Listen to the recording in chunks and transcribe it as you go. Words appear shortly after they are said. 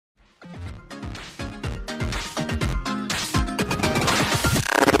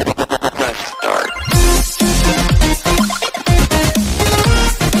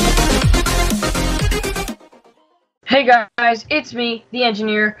guys, it's me, the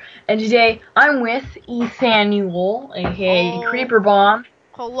engineer, and today I'm with Ethanuel, aka Creeper Bomb.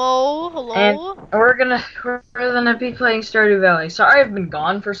 Hello. And we're gonna be playing Stardew Valley. Sorry I've been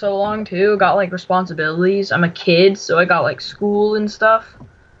gone for so long too. Got like responsibilities. I'm a kid, so I got like school and stuff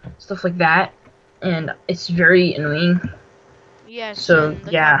like that, and it's very annoying. Yes. So and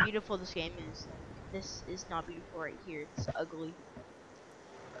look yeah. how beautiful this game is. This is not beautiful right here. It's ugly.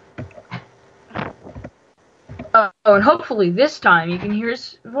 Oh, and hopefully this time you can hear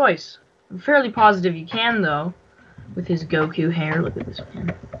his voice. I'm fairly positive you can though, with his Goku hair. Look at this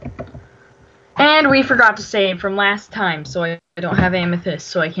man. And we forgot to save from last time, so I don't have amethyst,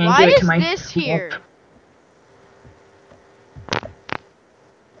 so I can't give it to my. Why is this here?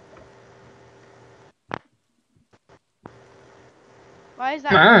 Why is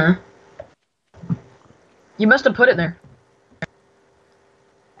that? You must have put it there.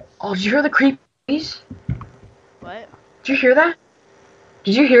 Oh, did you hear the creepies? What? Did you hear that?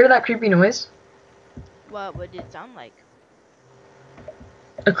 Did you hear that creepy noise? What did it sound like?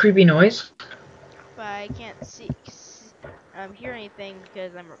 A creepy noise? But I can't hear anything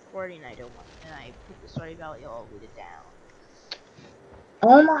because I'm recording. I don't want, and I put the Stardew Valley all the way down.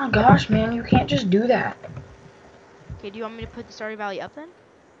 Oh my gosh, man! You can't just do that. Okay, do you want me to put the Stardew Valley up then?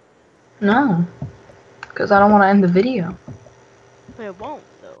 No, because I don't want to end the video. But it won't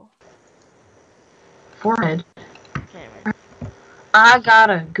though. Forehead. Okay, I got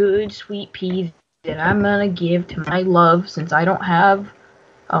a good sweet pea that I'm gonna give to my love since I don't have.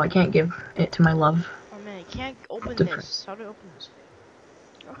 Oh, I can't give it to my love. Oh man, I can't open this. How do I open this?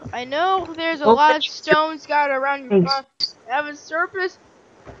 I know there's a lot of stone scattered around your farm. I have a surface.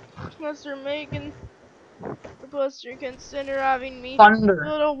 Unless you're making. Plus you consider having me. Thunder.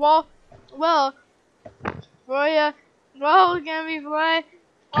 Little wall. Well, for ya. Well, can be fly.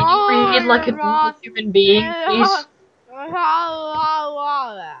 Can you read like a normal human being, please?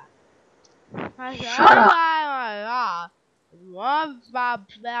 Shut up.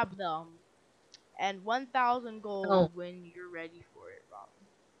 And 1,000 gold when you're ready for it, Rob.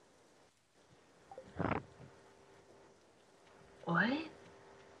 What?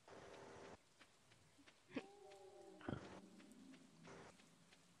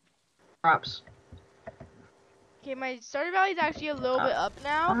 Props. Okay, my Stardew Valley is actually a little bit up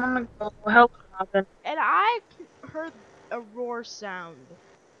now. I'm gonna go help Robin. And I heard a roar sound.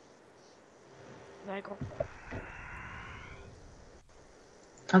 Like,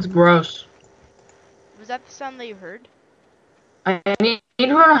 That's gross. was that the sound that you heard? I need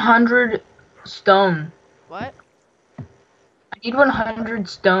 100 stone. What? I need 100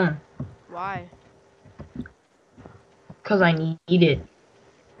 stone. Why? Because I need it.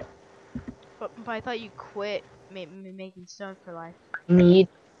 But I thought you quit making stone for life. No,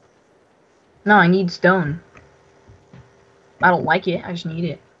 I need stone. I don't like it, I just need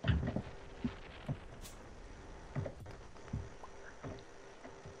it.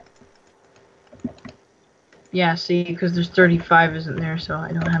 Yeah, see, because there's 35 isn't there, so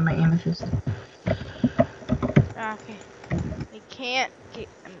I don't have my amethyst. Okay. I can't get.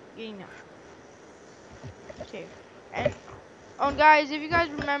 I'm getting up. Okay. And guys, if you guys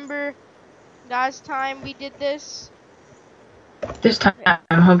remember last time we did this. This time,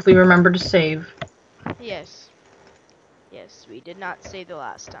 hopefully remember to save. Yes. Yes, we did not save the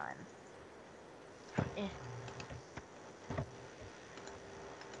last time.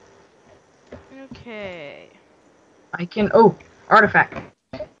 Okay. I can. Oh, artifact.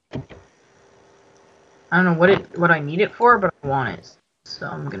 I don't know what I need it for, but I want it, so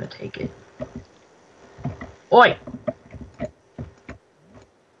I'm gonna take it. Oi!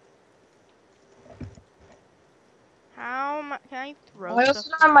 Can I throw? I also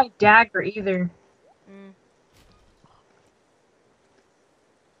don't have my dagger either.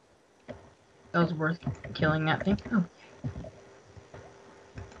 That was worth killing that thing. Oh.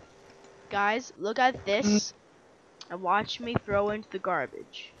 Guys, look at this and watch me throw into the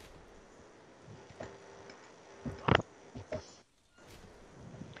garbage.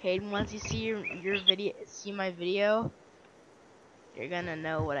 Hayden, once you see your video, my video, you're gonna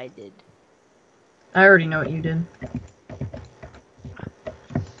know what I did. I already know what you did.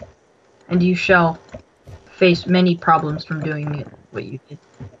 And you shall face many problems from doing it, what you did.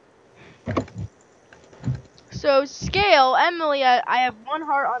 So, scale, Emily, I have 1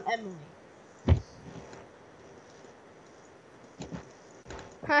 heart on Emily.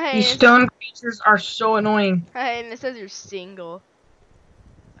 Hey, These stone creatures are so annoying. Hey, and it says you're single.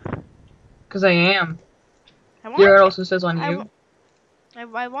 Because I am. Here it also says on you.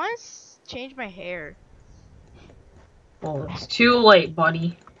 I want to change my hair. Well, it's too late,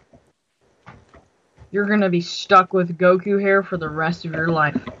 buddy. you're gonna be stuck with Goku hair for the rest of your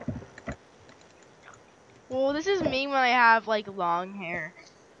life. Well, this is me when I have like long hair.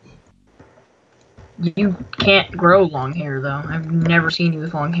 You can't grow long hair though. I've never seen you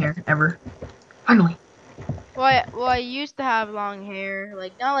with long hair ever. Finally. Well, I used to have long hair,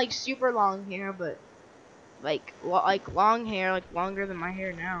 like not like super long hair, but like long hair, like longer than my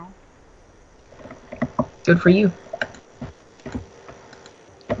hair now. Good for you.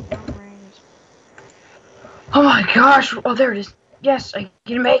 Oh my gosh! Oh, there it is. Yes, I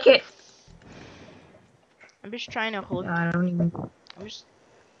can make it. I'm just trying to hold. I don't even. I'm just.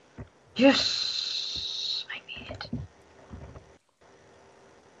 Yes, I made it.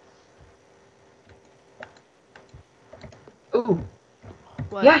 Ooh.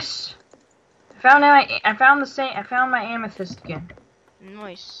 What? Yes. I found my amethyst again.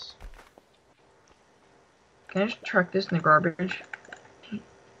 Nice. Can I just chuck this in the garbage?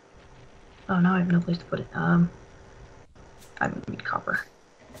 Oh, now I have no place to put it. I need copper.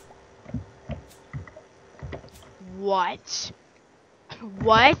 What?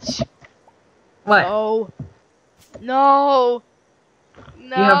 What? What? No. No.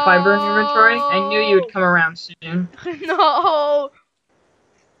 No. You have fiber in your inventory? I knew you would come around soon. No.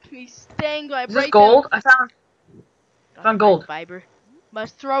 Me staying like Is this gold? I found gold. Fiber.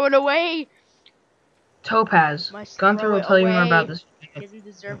 Must throw it away. Topaz. Gone through will tell you more about this. Doesn't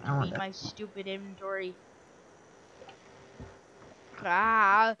deserve to be my stupid inventory.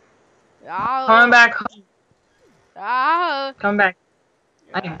 Ah. Ah. Coming back home. Ah. Come back.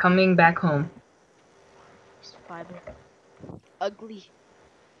 I am coming back home. Fiber. Ugly.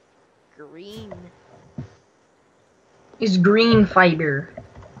 Green. Is green fiber.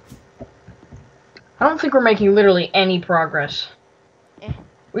 I don't think we're making literally any progress. Eh.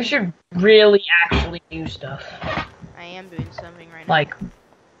 We should really actually do stuff. I am doing something right now. Like, we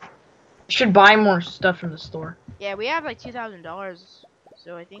should buy more stuff from the store. Yeah, we have like $2,000,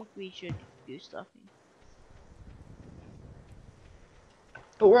 so I think we should do stuff.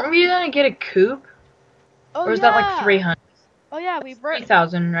 But weren't we gonna get a coop? Oh, or is that like 300? Oh yeah, we were.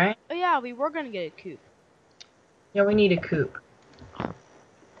 3,000, right? Oh yeah, we were gonna get a coop. Yeah, we need a coop. Okay,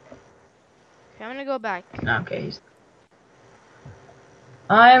 I'm gonna go back. Okay.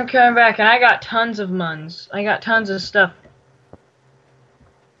 I am coming back, and I got tons of muns. I got tons of stuff.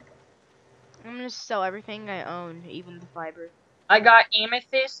 I'm gonna sell everything I own, even the fiber. I got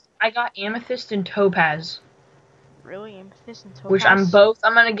amethyst. And topaz. Really, amethyst and topaz. Which I'm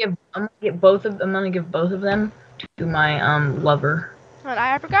gonna give both of them to my lover.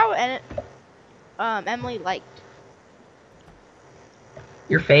 I forgot what Emily liked.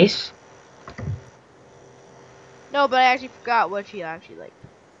 Your face? No, but I actually forgot what she actually liked.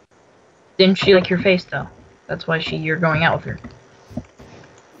 Didn't she like your face though? That's why you're going out with her.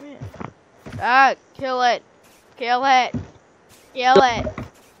 Ah, kill it. Kill it. Kill it.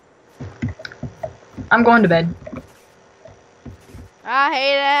 I'm going to bed. Ah,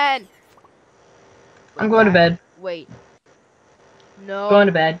 Hayden. I'm going to bed. Wait. No. Going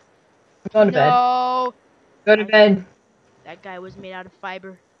to bed. I'm going to bed. No. Go to bed. That guy was made out of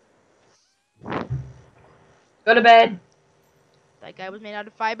fiber. Go to bed. That guy was made out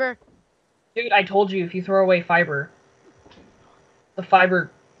of fiber. Dude, I told you if you throw away fiber, the fiber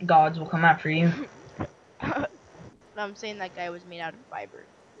gods will come after you. I'm saying that guy was made out of fiber.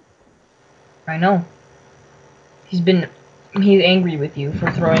 I know. He's angry with you for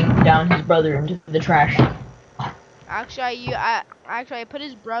throwing down his brother into the trash. Actually, I put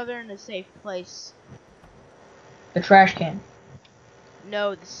his brother in a safe place. The trash can.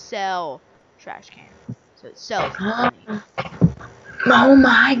 No, the cell trash can. So it sells. Oh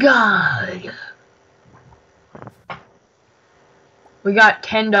my god. We got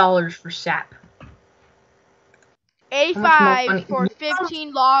 $10 for sap. 85 for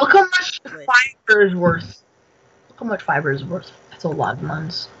 15 logs. Look how much fiber is worth. Look how much fiber is worth. That's a lot of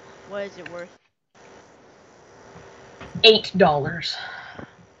months. What is it worth? $8.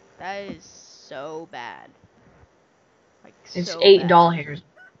 That is so bad. Like it's so 8 bad. doll hairs.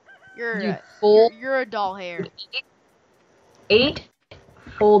 You're a doll hair. 8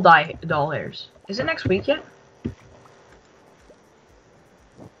 full doll hairs. Is it next week yet?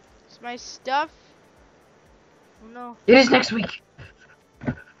 Is my stuff? Oh no. It is next week.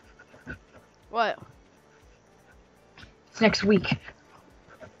 What? It's next week.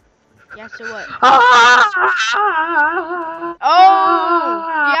 Yeah, so what? Ah!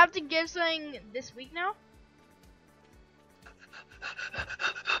 Oh! Do you have to give something this week now?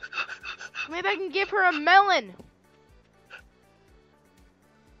 Maybe I can give her a melon.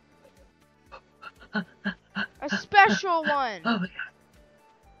 A special one. Oh my god.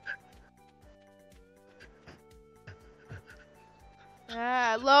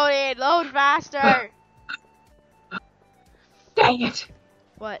 loaded. Load faster. Dang it!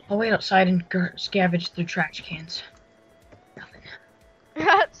 What? I'll wait outside and scavenge through trash cans. Nothing.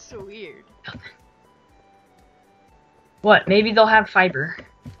 That's weird. Nothing. What? Maybe they'll have fiber.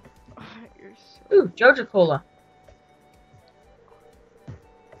 You're so... Ooh, Joja Cola.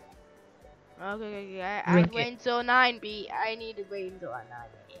 Okay. I wait until 9 B. I need to wait until 9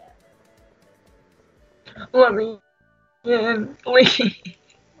 A.M. Let me in, please.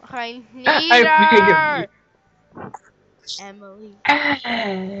 I need I'm her. begging Emily.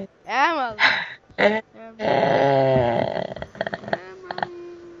 you. Emily.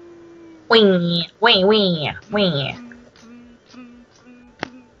 Wee.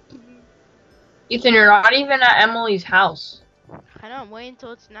 Ethan, you're not even at Emily's house. I know, I'm waiting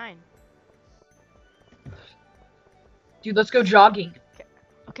until it's 9. Dude, let's go jogging.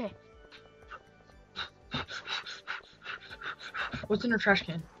 Okay. What's in her trash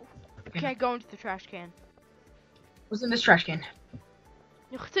can? Okay, I go into the trash can. What's in this trash can?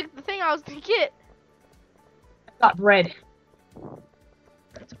 You took the thing I was gonna get. I got bread.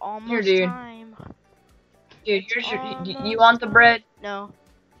 It's almost Here, dude. time. Dude, you want the bread? No.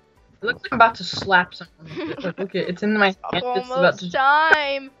 It looks like I'm about to slap someone. Look, it's in my hand. It's about Almost to...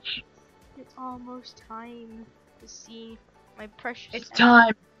 time. It's almost time to see my precious. It's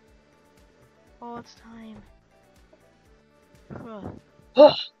time. Oh, it's time.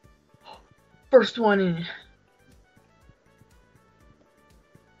 Oh, first one in.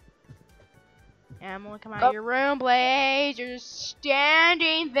 Emily, come out of your room, Blaze. You're just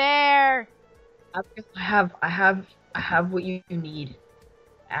standing there. I have what you need.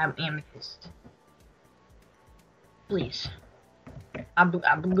 Amethyst. Please. And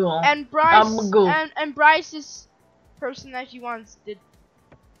Bryce and Bryce's person that she wants to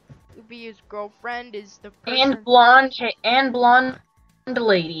be his girlfriend is the person. And blonde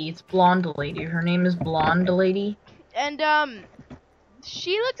lady. It's blonde lady. Her name is blonde lady. And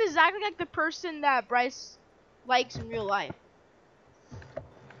she looks exactly like the person that Bryce likes in real life.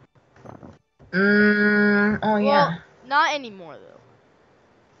 Oh well, yeah. Not anymore though.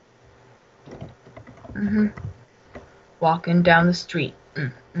 Walking down the street.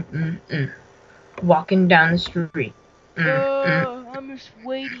 Walking down the street. I'm just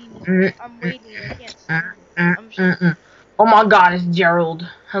waiting. I'm waiting. I can't stand it. I'm just... Oh my God, it's Gerald.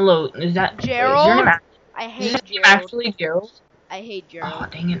 Hello, is that Gerald? Is your name I hate Gerald. Actually, Gerald. I hate Gerald. Oh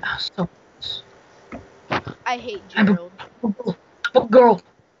dang it! I was so close. I hate Gerald. I'm a girl.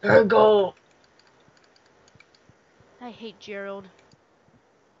 Girl. I hate Gerald.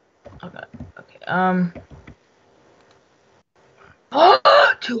 Okay.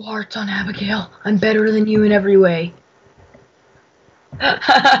 2 hearts on Abigail. I'm better than you in every way.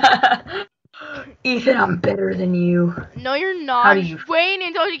 Ethan, I'm better than you. No, you're not. How do you? Waiting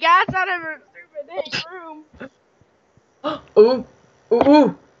until she gets out of her stupid room. Ooh.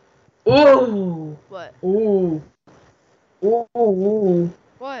 What? Ooh.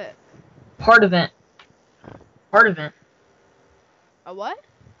 What? Heart event. A what?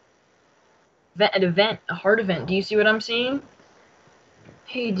 A heart event. Do you see what I'm seeing?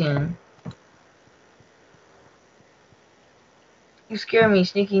 Hayden. You scare me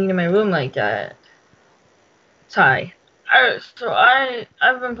sneaking into my room like that. Ty.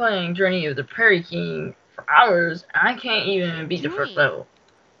 I've been playing Journey of the Prairie King for hours, and I can't even beat the first level.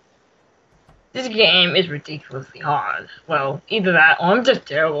 This game is ridiculously hard. Well, either that or I'm just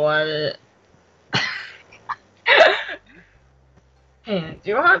terrible at it. Hey, do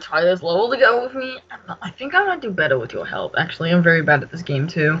you want to try this level to go with me? I think I might do better with your help. Actually, I'm very bad at this game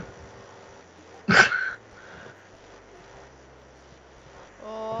too.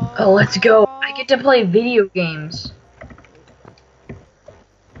 Oh, let's go. I get to play video games.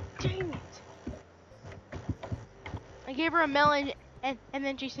 Dang it. I gave her a melon and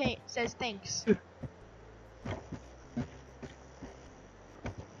then she says thanks. And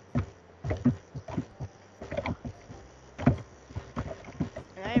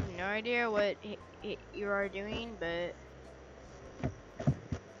I have no idea what you are doing, but...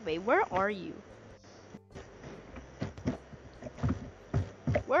 Wait, where are you?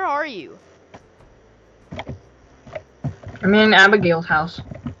 Where are you? I'm in Abigail's house.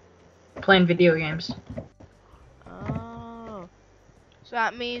 Playing video games. Oh. So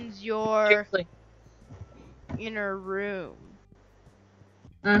that means you're Seriously. in her room.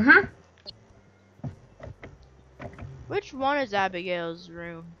 Which one is Abigail's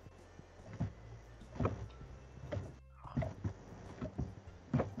room?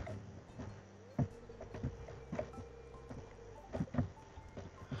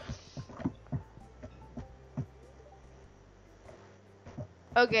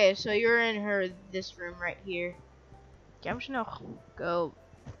 Okay, so you're in this room right here. Okay, I'm just gonna go.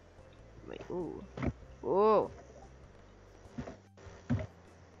 Wait, ooh. Ooh.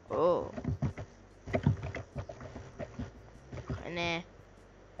 Oh. Nah.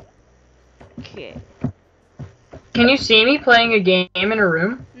 Okay. Can you see me playing a game in a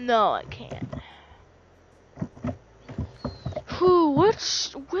room? No, I can't. Who? What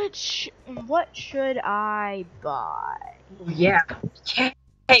should I buy? Oh, yeah.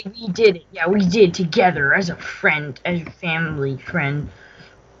 Hey, we did it. Yeah, we did together as a friend, as a family friend.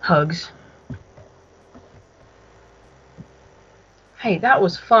 Hugs. Hey, that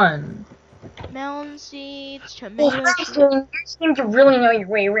was fun. Melon seeds, Well, tomato seeds. you seem to really know your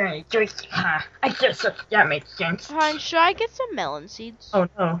way around it. I guess that makes sense. Hon, should I get some melon seeds? Oh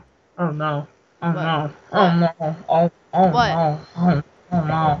no. Oh no. Oh What? no. Oh What? no. Oh What? no. Oh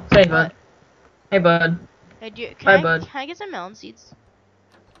no. Say, bud. What? Hey, bud. Hey, Bye, bud. can I get some melon seeds?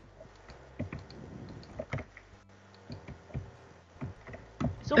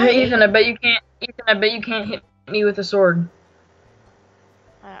 It's only Hey, 8. Ethan, I bet you can't. Ethan, I bet you can't hit me with a sword.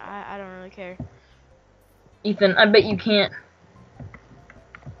 I don't really care. Ethan, I bet you can't.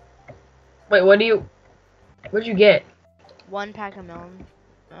 Wait, what'd you get? 1 pack of melon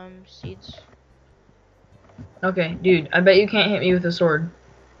seeds. Okay, dude, I bet you can't hit me with a sword.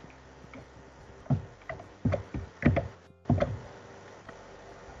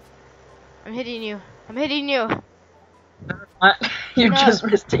 I'm hitting you. I'm hitting you. What? You No. just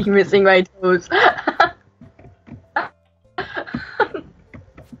missed it. You're missing my toes.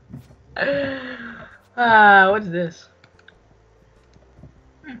 What's this?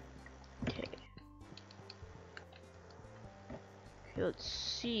 Okay. Let's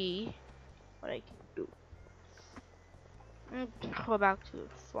see what I can do. I'm gonna go back to the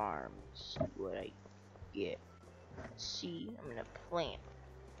farm and see what I get. Let's see. I'm gonna plant.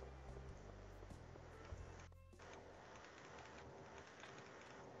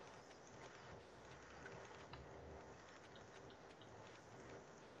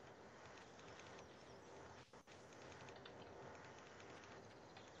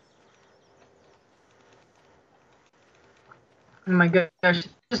 Oh my gosh,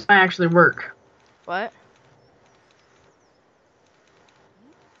 this might actually work. What?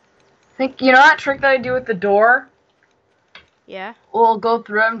 Think you know that trick that I do with the door? Yeah. We'll go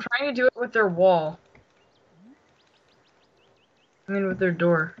through. I'm trying to do it with their wall. I mean, with their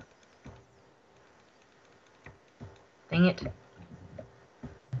door. Dang it.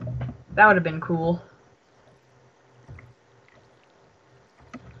 That would have been cool.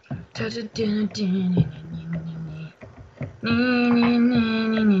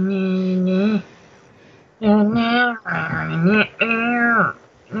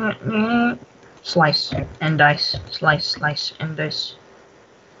 Slice and dice. Slice, slice, and dice.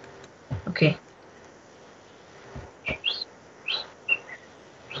 Okay.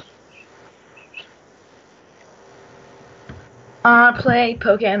 I play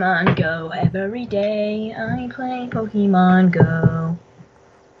Pokemon Go every day. I play Pokemon Go.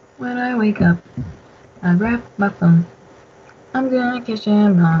 When I wake up, I grab my phone. I'm gonna catch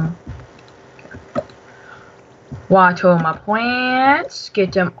them all. Water my plants,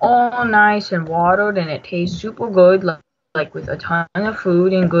 get them all nice and watered, and it tastes super good, like with a ton of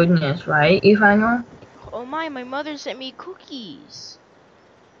food and goodness, right, Ivano? Oh my mother sent me cookies.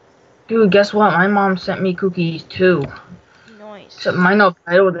 Dude, guess what? My mom sent me cookies too. Nice. Except mine are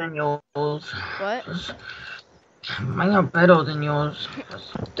better than yours. What? Mine are better than yours.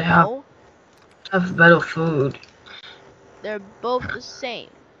 They No. have better food. They're both the same.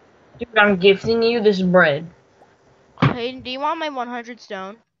 Dude, I'm gifting you this bread. Hey, do you want my 100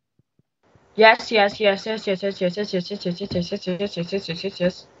 stone? Yes, yes, yes, yes, yes, yes, yes, yes, yes, yes, yes, yes, yes, yes, yes, yes, yes, yes, yes,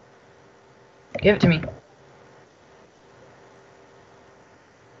 yes. Give it to me.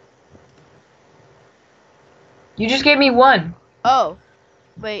 You just gave me one. Oh.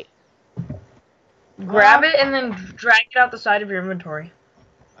 Wait. Grab it and then drag it out the side of your inventory.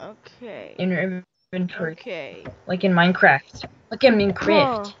 Okay. In your inventory. Okay. Like in Minecraft. Like in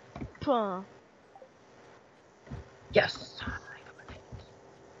Minecraft. Puh. Yes.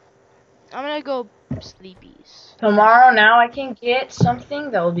 I'm gonna go sleepies. Tomorrow now I can get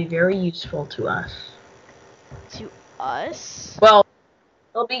something that will be very useful to us. To us? Well,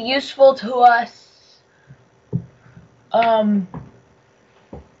 it'll be useful to us. Now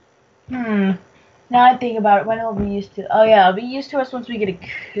I think about it, when it'll be used to. Oh yeah, it'll be used to us once we get a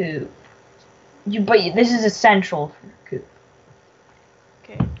coop. But this is essential for coop.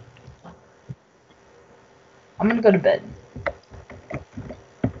 Okay. I'm gonna go to bed.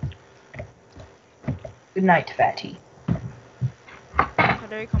 Good night, Fatty. Good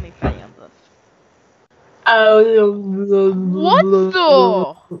dare you call me fatty? I'm buff. What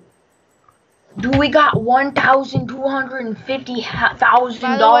the? Dude, we got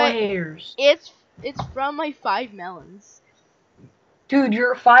 $1,250,000 hairs. It's from my 5 melons. Dude,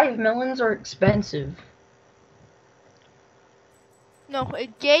 your 5 melons are expensive. No,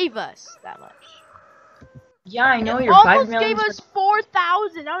 it gave us that much. Yeah, I know it your 5 almost melons. Gave us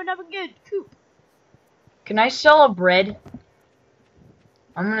 4,000. I would never get a Coop. Can I sell a bread?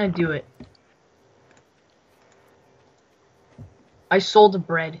 I'm gonna do it. I sold a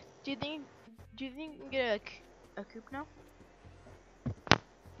bread. Do you think we can get a Coop now?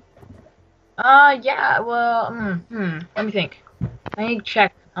 Yeah, well, let me think. I need to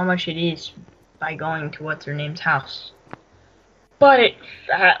check how much it is by going to what's-her-name's house. But it's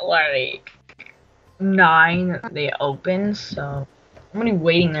at, like, 9 they open, so I'm gonna be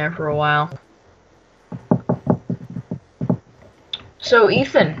waiting there for a while. So,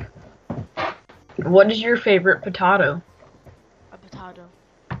 Ethan, what is your favorite potato? A potato.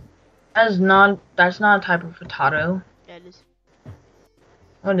 That's not a type of potato. Yeah, it is.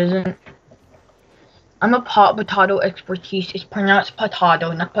 What isn't? I'm a potato expertise. It's pronounced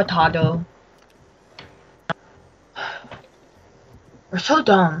potato, not potato. You're so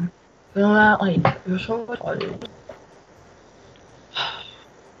dumb. You know that? Like, you're so retarded.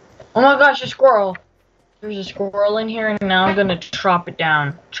 Oh my gosh, a squirrel. There's a squirrel in here, and now I'm gonna chop it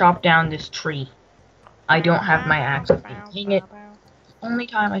down. Chop down this tree. I don't have my axe. Dang it. Only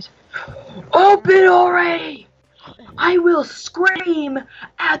time I... Open already! I will scream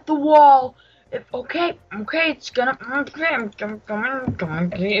at the wall. Okay, it's gonna... Okay, I'm gonna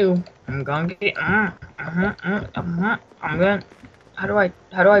get you. I'm gonna get... I'm gonna... How do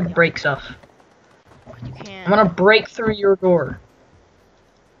I break stuff? You can't. I'm gonna break through your door.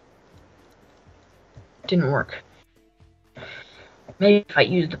 Didn't work. Maybe if I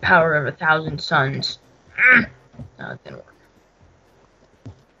use the power of 1,000 suns. No, it didn't work.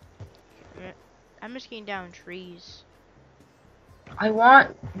 I'm just getting down trees.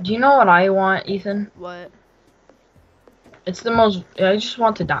 Do you know what I want, Ethan? What? It's the most... I just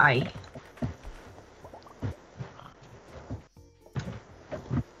want to die.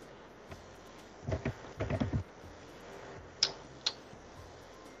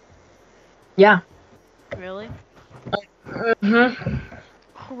 Yeah. Really?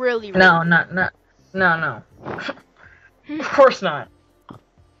 Mm-hmm. Really? No. No. Of course not.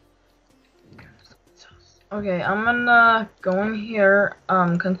 Okay, I'm gonna go in here,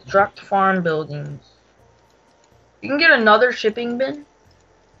 construct farm buildings. You can get another shipping bin?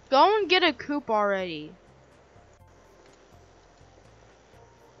 Go and get a Coop already.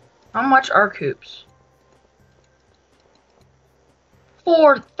 How much are coops?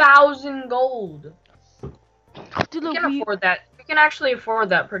 4,000 gold! Dude, We can afford that. We can actually afford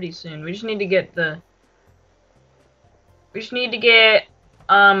that pretty soon. We just need to get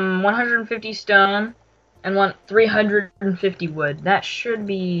 150 stone and 350 wood. That should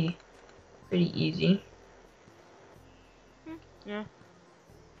be pretty easy. Yeah.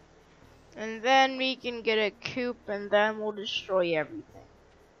 And then we can get a Coop, and then we'll destroy everything.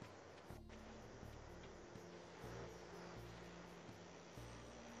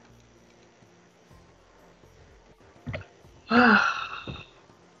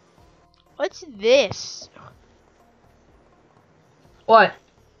 What's this? What?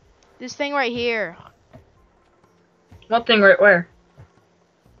 This thing right here. What thing right where?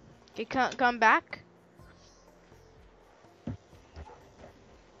 It can't come back?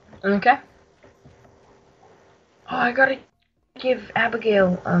 Okay. Oh, I gotta give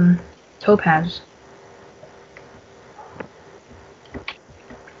Abigail, topaz.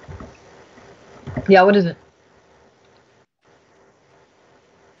 Yeah, what is it?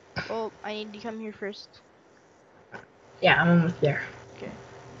 Well, I need to come here first. Yeah, I'm almost there. Okay.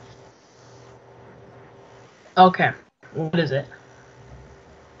 Okay. What is it?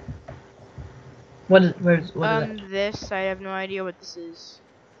 What is it? This, I have no idea what this is.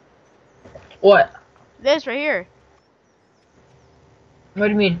 What? This right here. What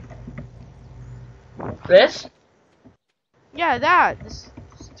do you mean? This? Yeah, that. This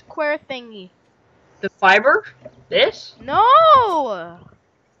square thingy. The fiber? This? No!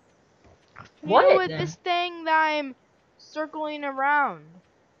 What? You know, with this thing that I'm circling around.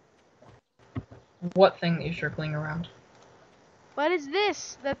 What thing that you're circling around? What is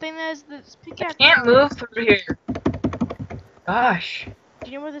this? That thing that has this pickaxe. I can't move through here. Gosh. Do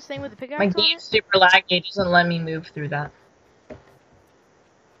you know what this thing with the pickaxe My on game's it? super laggy. It doesn't let me move through that.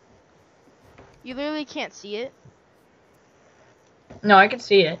 You literally can't see it. No, I can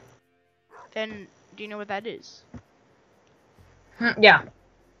see it. Then, do you know what that is? Yeah.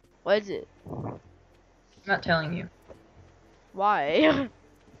 What is it? I'm not telling you. Why?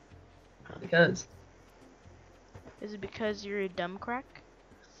 Because. Is it because you're a dumb crack?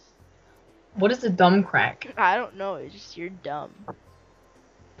 What is a dumb crack? I don't know. It's just you're dumb.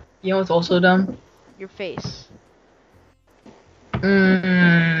 You know what's also dumb? Your face.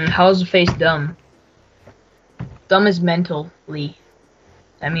 How's the face dumb? Dumb is mentally.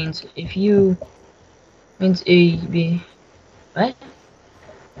 That means if you... Means A, B... What?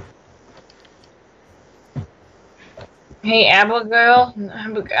 Hey, Abigail.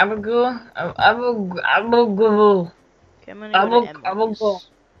 Abigail. Abigail. Okay, I'm gonna go to Abigail. Emily's.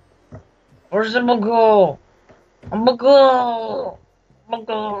 Where's Abigail? Abigail.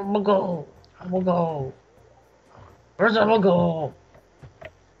 Abigail. Abigail. Abigail. Where's Abigail?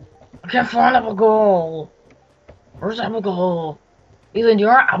 I can't find Abigail. Where's Abigail? Ethan, do you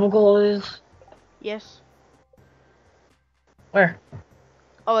know where Abigail is? Yes. Where?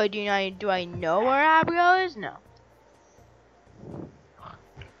 Oh, do I know where Abigail is? No.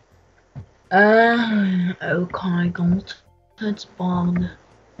 Okay, gold. That's bomb.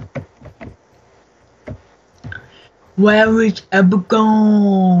 Where is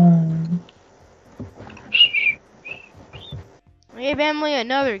Abigail? I gave Emily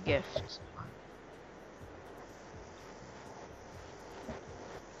another gift.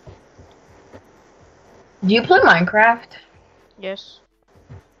 Do you play Minecraft? Yes.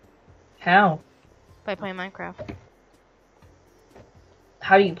 How? By playing Minecraft.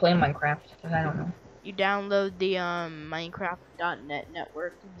 How do you play Minecraft? 'Cause I don't know. You download the Minecraft.net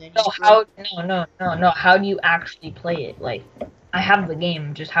network and then No, no. How do you actually play it? Like, I have the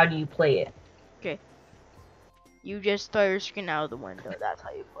game. Just how do you play it? Okay. You just throw your screen out of the window. That's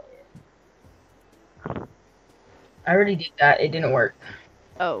how you play it. I already did that. It didn't work.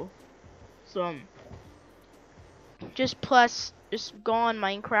 Oh. So just go on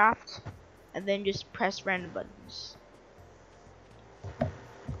Minecraft and then just press random buttons.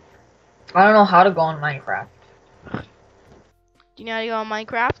 I don't know how to go on Minecraft. Do you know how to go on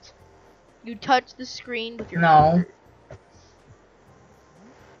Minecraft? You touch the screen with your No. finger.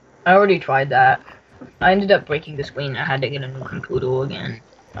 I already tried that. I ended up breaking the screen. I had to get a new computer again.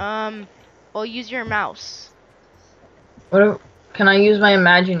 Well, use your mouse. Can I use my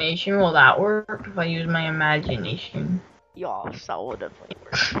imagination? Will that work if I use my imagination? Yes, that will definitely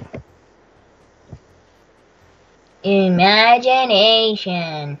work.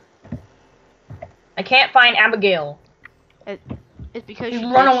 Imagination. I can't find Abigail. It's because She's she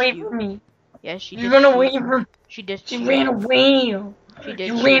run did away shoot. from me. Yeah, she She did ran shoot. away from. She did She shoot. ran away. She did She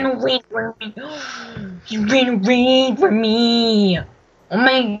shoot. ran away from me. She ran away from me. Oh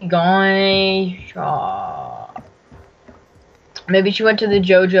my gosh. Maybe she went to the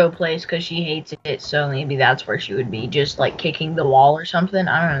JoJo place because she hates it, so maybe that's where she would be, just like kicking the wall or something.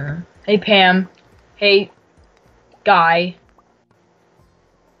 I don't know. Hey, Pam. Hey, guy.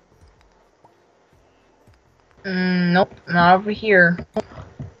 Nope, not over here.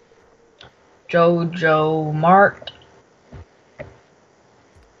 JoJo Mart.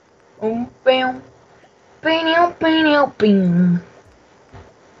 Bam. Bam, bam, bam.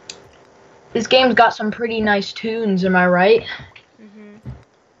 This game's got some pretty nice tunes, am I right?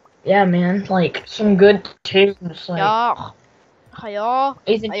 Yeah, man, like some good tunes. Like, yeah.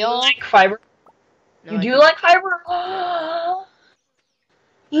 Ethan, do you like fiber? No, you do like fiber?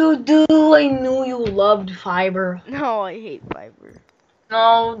 You do. I knew you loved fiber. No, I hate fiber.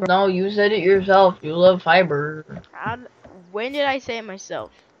 No, you said it yourself. You love fiber. When did I say it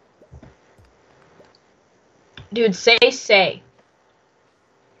myself? Dude, say.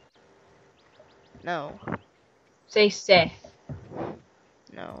 No. Say.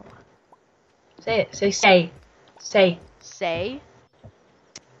 No. Say it. Say. Say?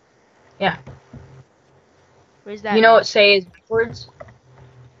 Yeah. What is that? You know what say is backwards?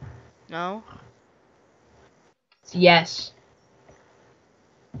 No. It's yes.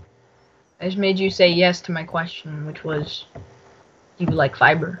 I just made you say yes to my question, which was, do you like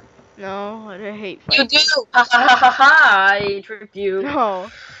fiber? No, I hate fiber. You do! Ha ha ha ha ha! I tricked you. No.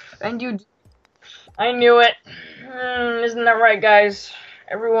 And you... I knew it. Isn't that right, guys?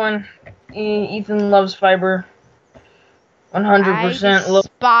 Everyone, Ethan loves fiber. 100% I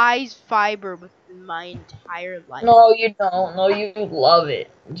despise fiber with my entire life. No, you don't. No, you love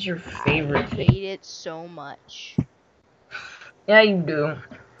it. It's your favorite I thing. hate it so much. Yeah, you do.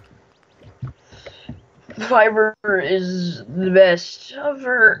 Fiber is the best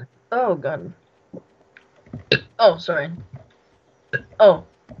ever. Oh, God. Oh, sorry. Oh,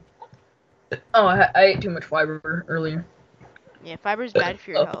 I ate too much fiber earlier. Yeah, fiber's bad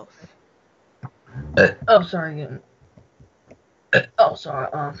for your health. Oh, sorry again. Oh, sorry.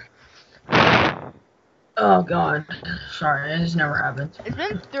 Oh God. Sorry, this never happened. It's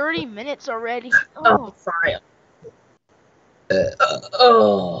been 30 minutes already. Oh, sorry.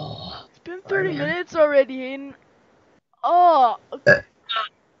 Oh. It's been Sorry, 30 man. minutes already, Hayden. Oh.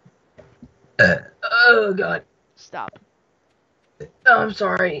 Oh God. Stop. Oh, I'm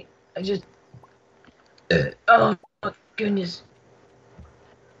sorry. I just. Oh goodness.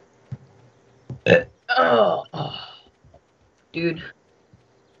 Oh. Dude.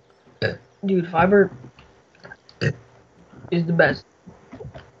 Dude, fiber is the best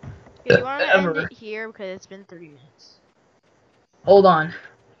Okay, do you want to end ever. it here because it's been 30 minutes? Hold on.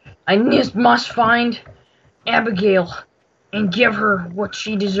 I must find Abigail and give her what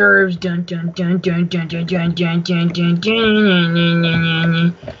she deserves. Dun dun dun dun dun dun dun dun dun dun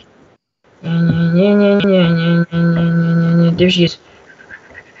dun. There she is.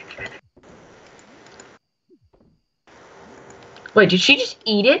 Wait, did she just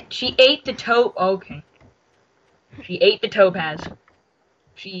eat it? She ate the okay. She ate the topaz.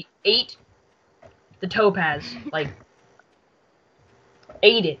 She ate the topaz. Like,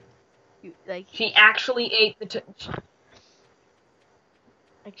 ate it. She actually ate the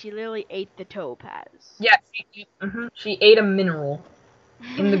Like she literally ate the topaz. Yeah, she ate a mineral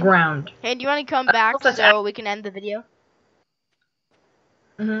in the ground. Hey, do you want to come back so we can end the video?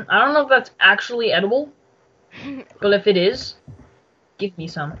 I don't know if that's actually edible, but if it is, give me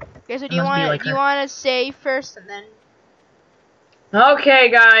some. Okay, so do you want to say first and then?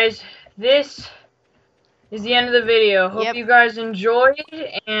 Okay, guys, this is the end of the video. Hope you guys enjoyed,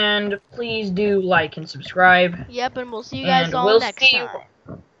 and please do like and subscribe. Yep, and we'll see you guys all next time.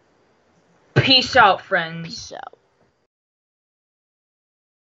 Peace out, friends. Peace out.